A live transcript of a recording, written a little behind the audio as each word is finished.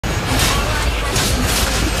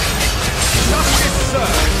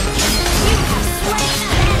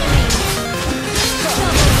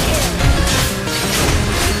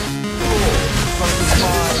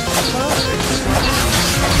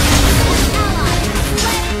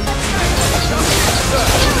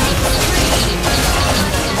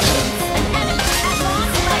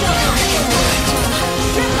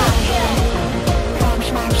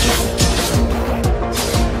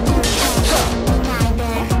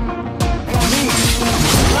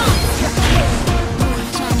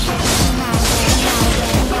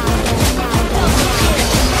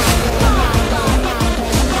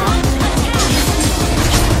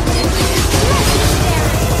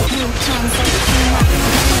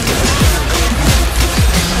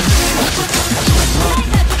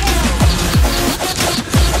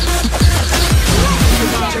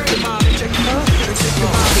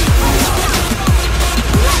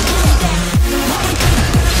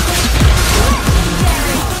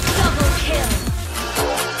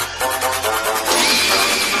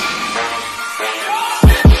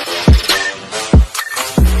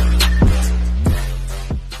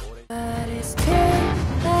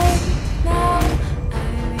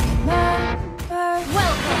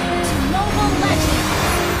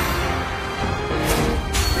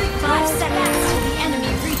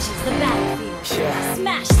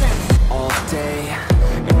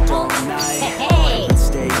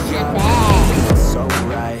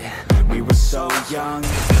young,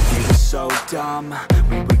 we were so dumb.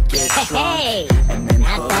 We would get drunk and then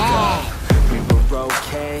hook up. We were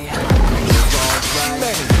okay, we were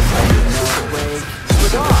alright. Awake to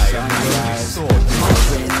the sunrise. We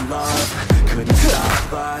were in love, couldn't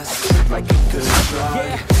stop us. Like a good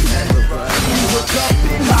drug, never run. We woke up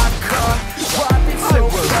in my car, driving so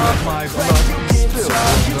far. Playing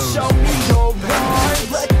guitar, you show me your heart.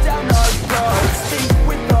 Let down our guards, think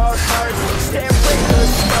with our hearts. Stare at the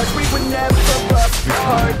stars, we would never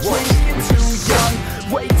apart. Drinking too young,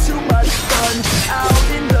 way too much fun. Out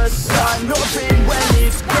in the sun, hoping when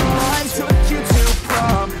it's gone. Took you to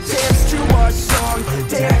prom, dance to our song.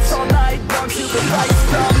 Dance all night long till the lights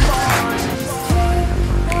come on.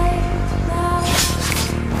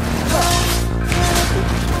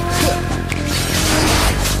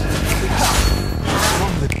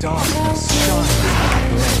 From the darkness shines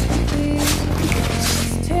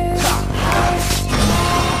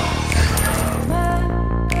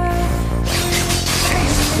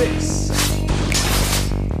Taste this.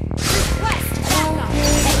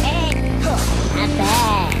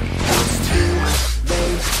 It's too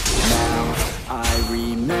late now. I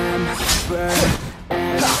remember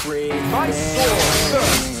everything. My sword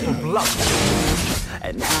thirsts for blood.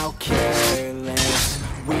 And how careless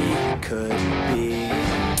we could be.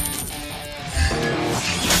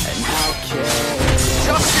 And how careless.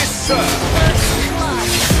 Justice served.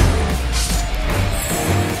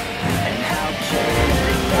 And how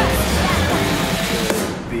careless we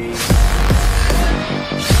could be.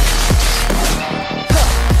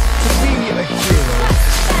 To be a hero.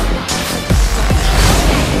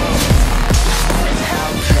 And how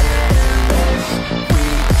careless we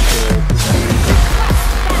could be.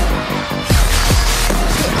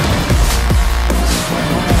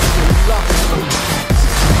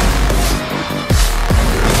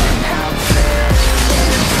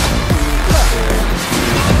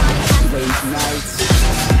 Late nights,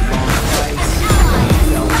 long nights,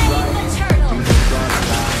 no right, we would run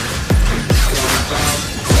loud, so loud,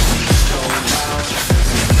 so loud,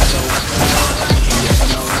 so loud,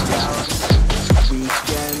 no doubt.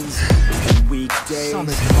 Weekends and weekdays,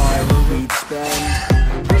 we'd spend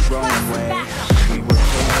our own way. We were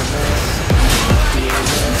careless,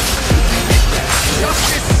 fearless.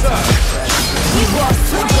 Justice served. We lost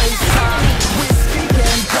to waste time, whiskey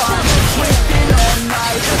and gone, drinking all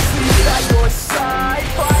night, asleep at your side,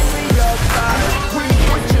 finally alive. We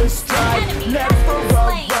were just drive, never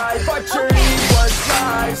arrive. Our journey was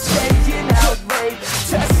live, staying out late,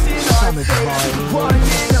 testing our fate,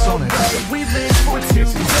 running away. We live for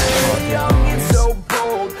today, young and so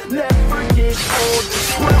bold, never get old.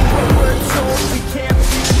 We're what we're told, we can't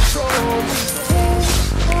be controlled.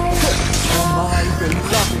 For my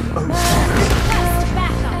beloved Ocean.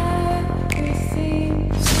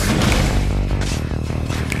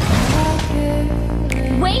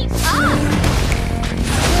 Wait up!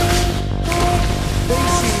 They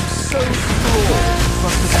seem so flawed,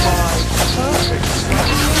 but provide perfect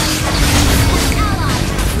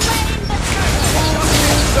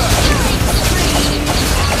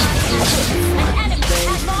An enemy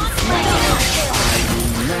has lost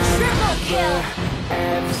triple kill!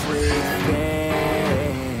 Everything.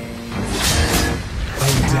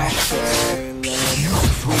 Odette.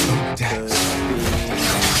 Beautiful Odette.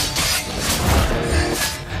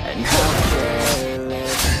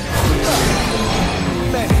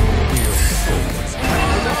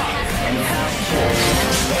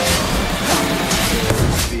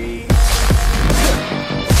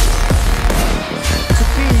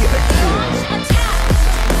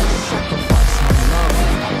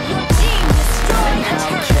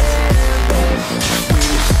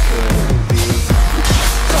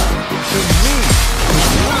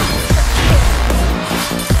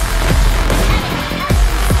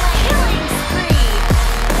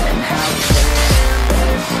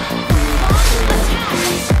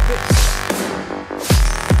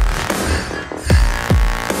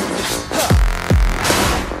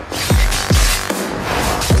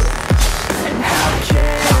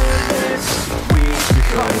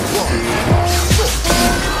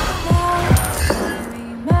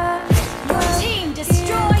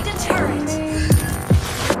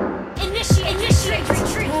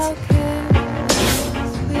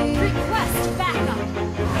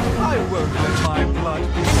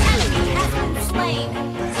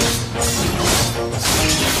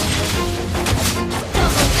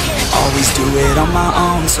 it on my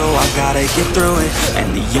own, so I gotta get through it.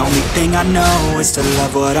 And the only thing I know is to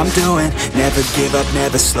love what I'm doing. Never give up,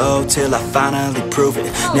 never slow, till I finally prove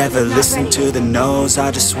it. Never listen to the no's,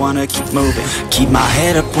 I just wanna keep moving. Keep my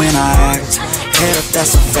head up when I act, head up,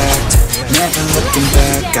 that's a fact. Never looking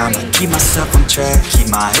back, I'ma keep myself on track. Keep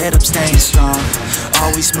my head up, staying strong,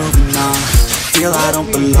 always moving on. Feel I don't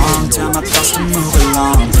belong, tell my thoughts to move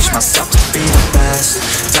along. Push myself to be the best,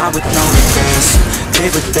 die with no regrets.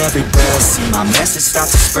 Live with every breath, see my message start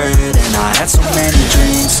to spread. And I had so many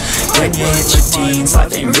dreams, when you hit your teens,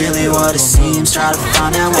 life ain't really what it seems. Try to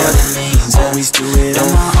find out what it means, always do it on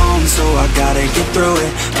my own, so I gotta get through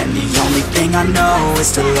it. And the only thing I know is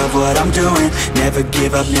to love what I'm doing. Never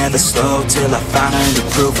give up, never slow, till I finally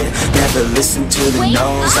prove it. Never listen to the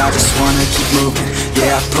no's, I just wanna keep moving.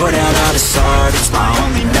 Yeah, I put out all this art, it's my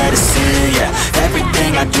only medicine. Yeah,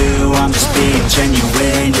 everything I do, I'm just being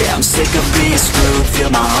genuine. Yeah, I'm sick of being screwed, feel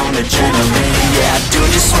my own adrenaline. Yeah, I do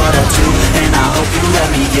just what I do, and I hope you let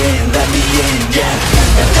me in, yeah.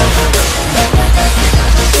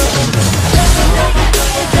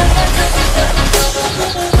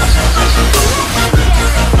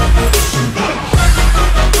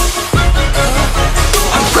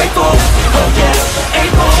 I'm grateful, oh yeah,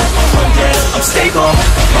 able, oh yeah, I'm stable,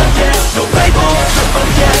 oh yeah, no label, oh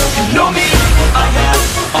yeah, you know me, I have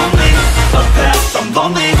only a path, I'm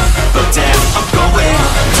lonely, but damn, I'm going,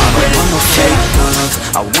 I want no fake love,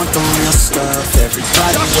 I want the real stuff.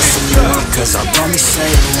 Everybody listen up, cause I'll only say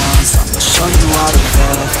it once. I'm gonna show you all the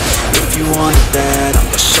love, if you want it bad. I'm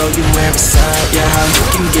gonna show you where it's at, yeah, how you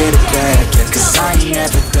can get it back. Yeah, cause I ain't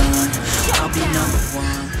ever done, I'll be number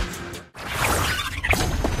one.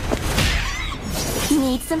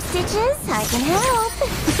 Need some stitches? I can help.